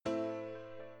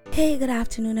Hey, good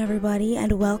afternoon, everybody,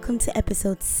 and welcome to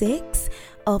episode 6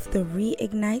 of the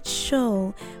Reignite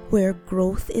Show, where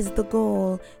growth is the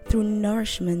goal through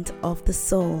nourishment of the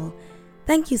soul.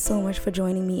 Thank you so much for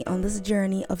joining me on this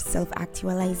journey of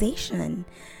self-actualization.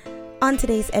 On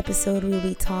today's episode, we'll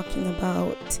be talking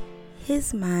about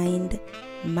his mind,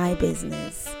 my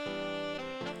business.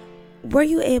 Were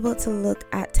you able to look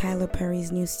at Tyler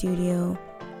Perry's new studio?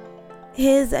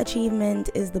 His achievement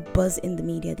is the buzz in the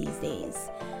media these days,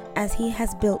 as he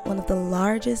has built one of the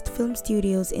largest film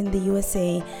studios in the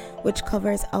USA, which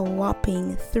covers a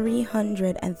whopping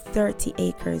 330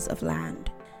 acres of land.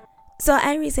 So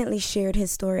I recently shared his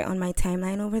story on my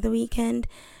timeline over the weekend,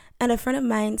 and a friend of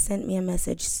mine sent me a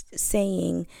message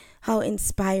saying how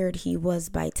inspired he was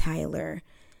by Tyler,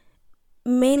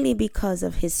 mainly because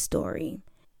of his story.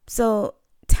 So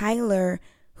Tyler,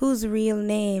 whose real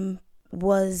name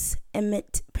was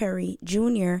Emmett Perry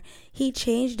Jr., he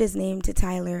changed his name to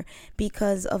Tyler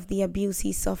because of the abuse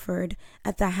he suffered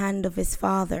at the hand of his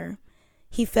father.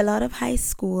 He fell out of high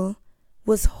school,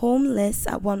 was homeless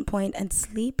at one point and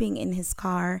sleeping in his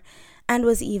car, and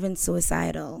was even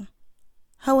suicidal.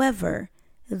 However,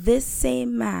 this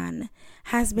same man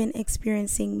has been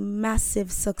experiencing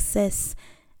massive success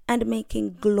and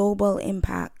making global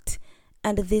impact,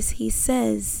 and this, he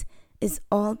says, is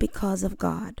all because of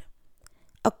God.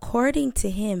 According to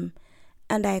him,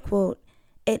 and I quote,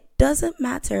 "It doesn't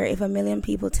matter if 1,000,000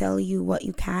 people tell you what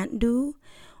you can't do,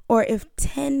 or if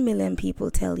 10 million people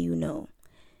tell you no.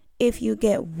 If you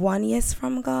get one yes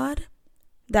from God,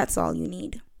 that's all you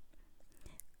need."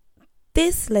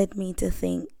 This led me to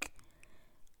think,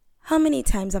 how many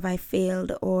times have I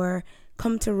failed or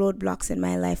come to roadblocks in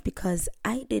my life because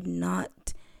I did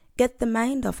not get the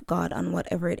mind of God on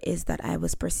whatever it is that I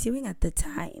was pursuing at the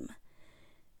time?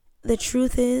 The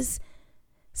truth is,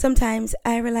 sometimes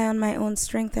I rely on my own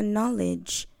strength and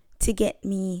knowledge to get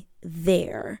me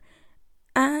there.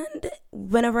 And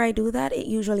whenever I do that, it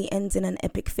usually ends in an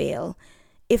epic fail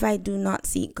if I do not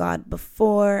seek God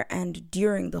before and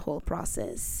during the whole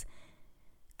process.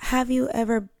 Have you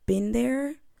ever been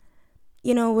there?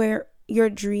 Where your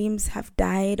dreams have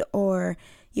died, or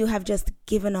you have just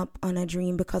given up on a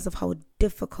dream because of how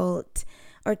difficult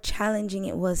or challenging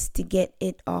it was to get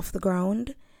it off the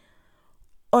ground?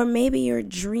 Or maybe your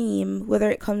dream, whether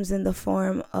it comes in the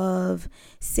form of,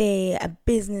 say, a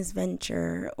business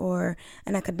venture or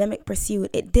an academic pursuit,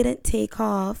 it didn't take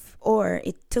off, or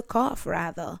it took off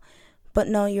rather, but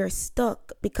now you're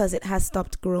stuck because it has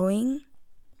stopped growing.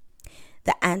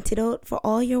 The antidote for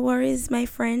all your worries, my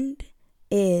friend,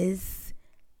 is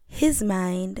his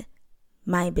mind,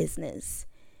 my business.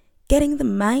 Getting the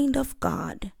mind of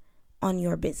God on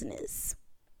your business.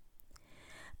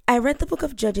 I read the book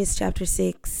of Judges chapter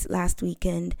 6 last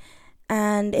weekend,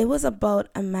 and it was about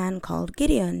a man called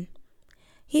Gideon.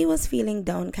 He was feeling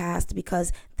downcast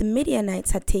because the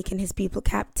Midianites had taken his people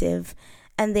captive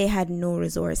and they had no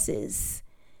resources.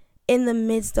 In the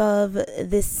midst of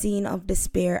this scene of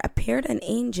despair appeared an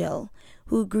angel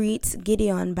who greets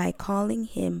Gideon by calling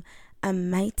him a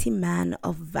mighty man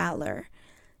of valor.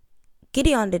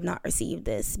 Gideon did not receive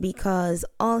this because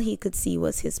all he could see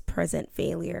was his present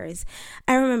failures.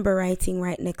 I remember writing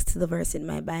right next to the verse in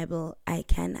my Bible, "I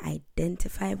can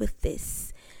identify with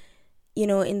this."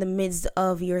 In the midst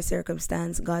of your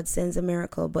circumstance, God sends a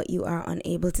miracle, but you are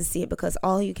unable to see it because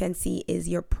all you can see is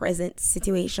your present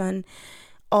situation.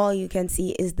 All you can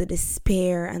see is the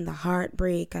despair and the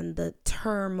heartbreak and the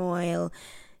turmoil.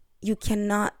 You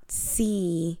cannot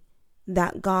see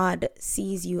that God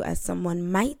sees you as someone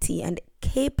mighty and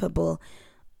capable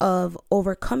of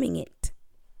overcoming it.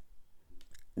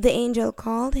 The angel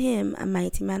called him a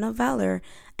mighty man of valor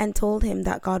and told him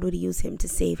that God would use him to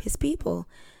save his people.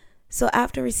 So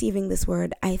after receiving this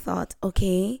word, I thought,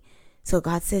 okay, so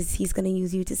God says he's going to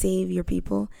use you to save your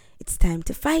people. It's time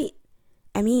to fight.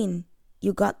 I mean,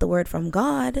 you got the word from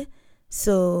God,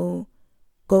 so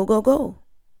go.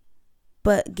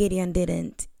 But Gideon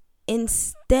didn't.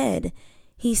 Instead,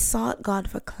 he sought God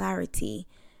for clarity,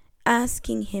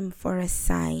 asking him for a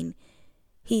sign.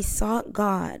 He sought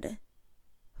God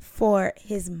for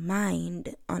his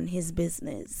mind on his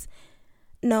business.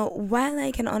 Now, while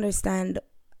I can understand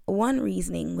one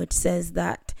reasoning which says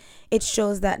that it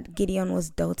shows that Gideon was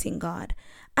doubting God,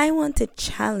 I want to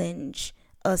challenge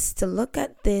us to look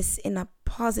at this in a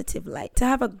positive light, to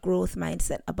have a growth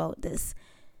mindset about this,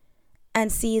 and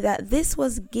see that this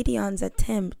was Gideon's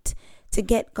attempt to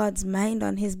get God's mind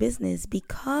on his business,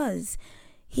 because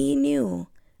he knew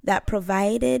that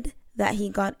provided that he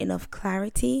got enough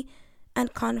clarity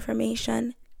and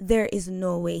confirmation, there is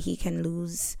no way he can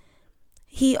lose.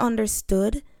 He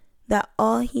understood that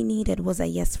all he needed was a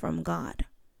yes from God.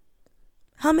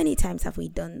 How many times have we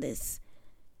done this?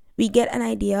 We get an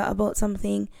idea about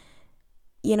something,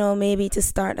 maybe to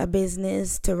start a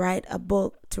business, to write a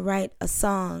book, to write a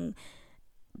song,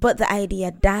 but the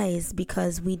idea dies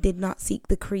because we did not seek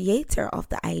the creator of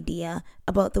the idea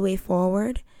about the way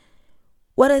forward.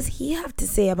 What does he have to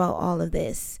say about all of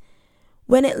this?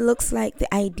 When it looks like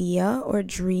the idea or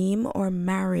dream or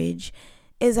marriage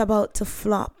is about to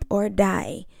flop or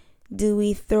die, do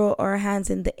we throw our hands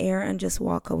in the air and just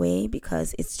walk away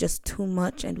because it's just too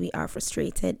much and we are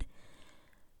frustrated?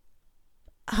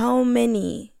 How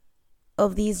many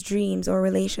of these dreams or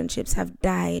relationships have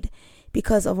died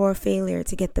because of our failure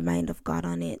to get the mind of God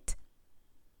on it?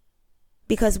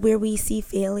 Because where we see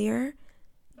failure,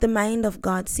 the mind of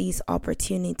God sees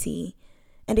opportunity.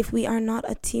 And if we are not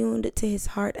attuned to his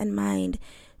heart and mind,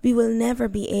 we will never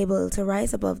be able to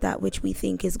rise above that which we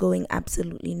think is going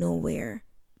absolutely nowhere.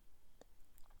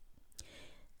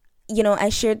 I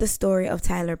shared the story of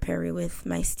Tyler Perry with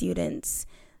my students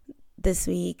this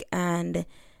week, and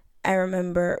I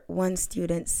remember one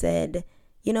student said,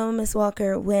 Miss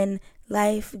Walker, when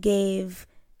life gave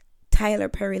Tyler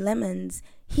Perry lemons,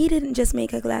 he didn't just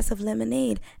make a glass of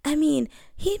lemonade. He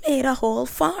made a whole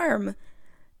farm.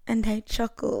 And I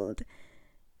chuckled.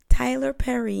 Tyler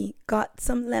Perry got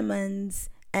some lemons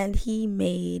and he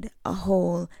made a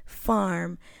whole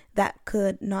farm that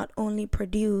could not only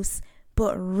produce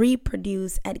but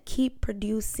reproduce and keep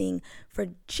producing for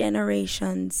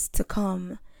generations to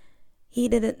come. He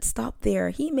didn't stop there.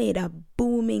 He made a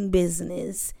booming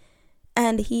business.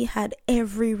 And he had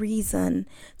every reason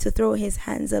to throw his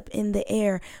hands up in the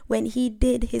air. When he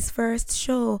did his first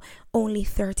show, only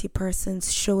 30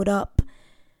 persons showed up.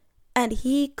 And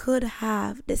he could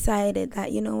have decided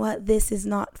that, this is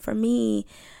not for me.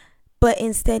 But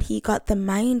instead, he got the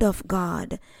mind of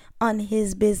God on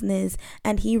his business.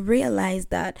 And he realized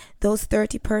that those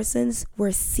 30 persons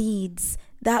were seeds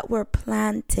that were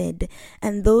planted.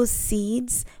 And those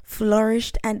seeds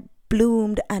flourished and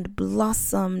bloomed and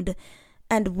blossomed.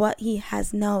 And what he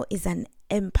has now is an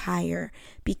empire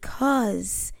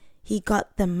because he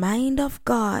got the mind of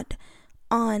God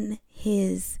on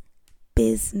his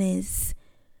business.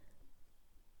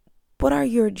 What are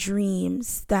your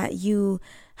dreams that you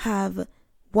have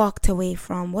walked away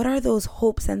from? What are those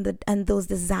hopes and those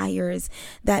desires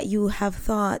that you have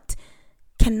thought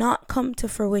cannot come to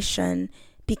fruition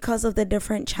because of the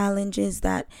different challenges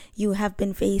that you have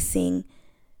been facing?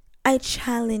 I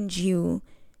challenge you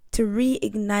to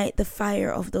reignite the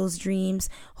fire of those dreams,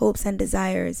 hopes, and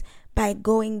desires by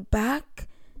going back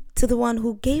to the one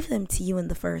who gave them to you in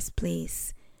the first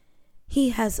place. He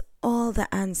has all the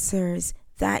answers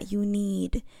that you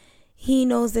need. He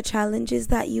knows the challenges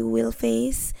that you will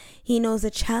face. He knows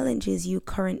the challenges you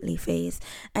currently face.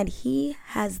 And he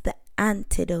has the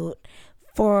antidote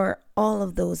for all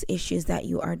of those issues that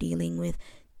you are dealing with.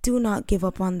 Do not give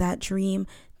up on that dream.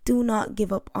 Do not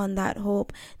give up on that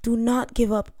hope. Do not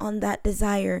give up on that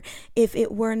desire. If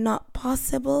it were not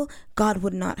possible, God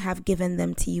would not have given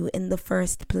them to you in the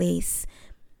first place.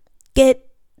 Get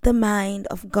the mind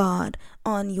of God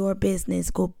on your business.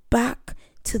 Go back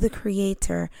to the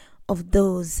creator of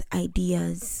those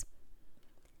ideas.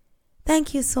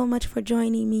 Thank you so much for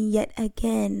joining me yet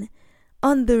again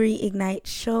on the Reignite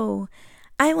Show.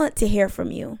 I want to hear from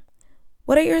you.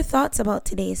 What are your thoughts about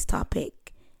today's topic?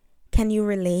 Can you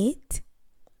relate?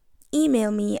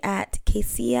 Email me at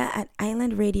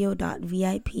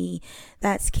kaycia@islandradio.vip.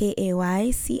 That's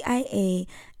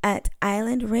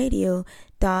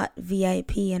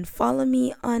KAYCIA@islandradio.vip. And follow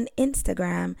me on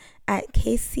Instagram at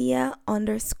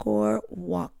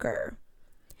Kaycia_Walker.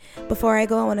 Before I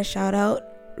go, I want to shout out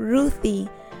Ruthie,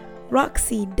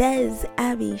 Roxy, Des,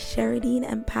 Abby, Sheridine,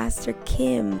 and Pastor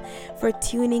Kim for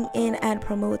tuning in and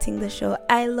promoting the show.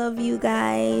 I love you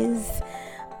guys.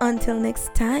 Until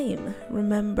next time,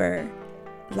 remember,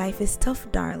 life is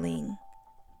tough, darling,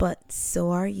 but so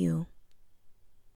are you.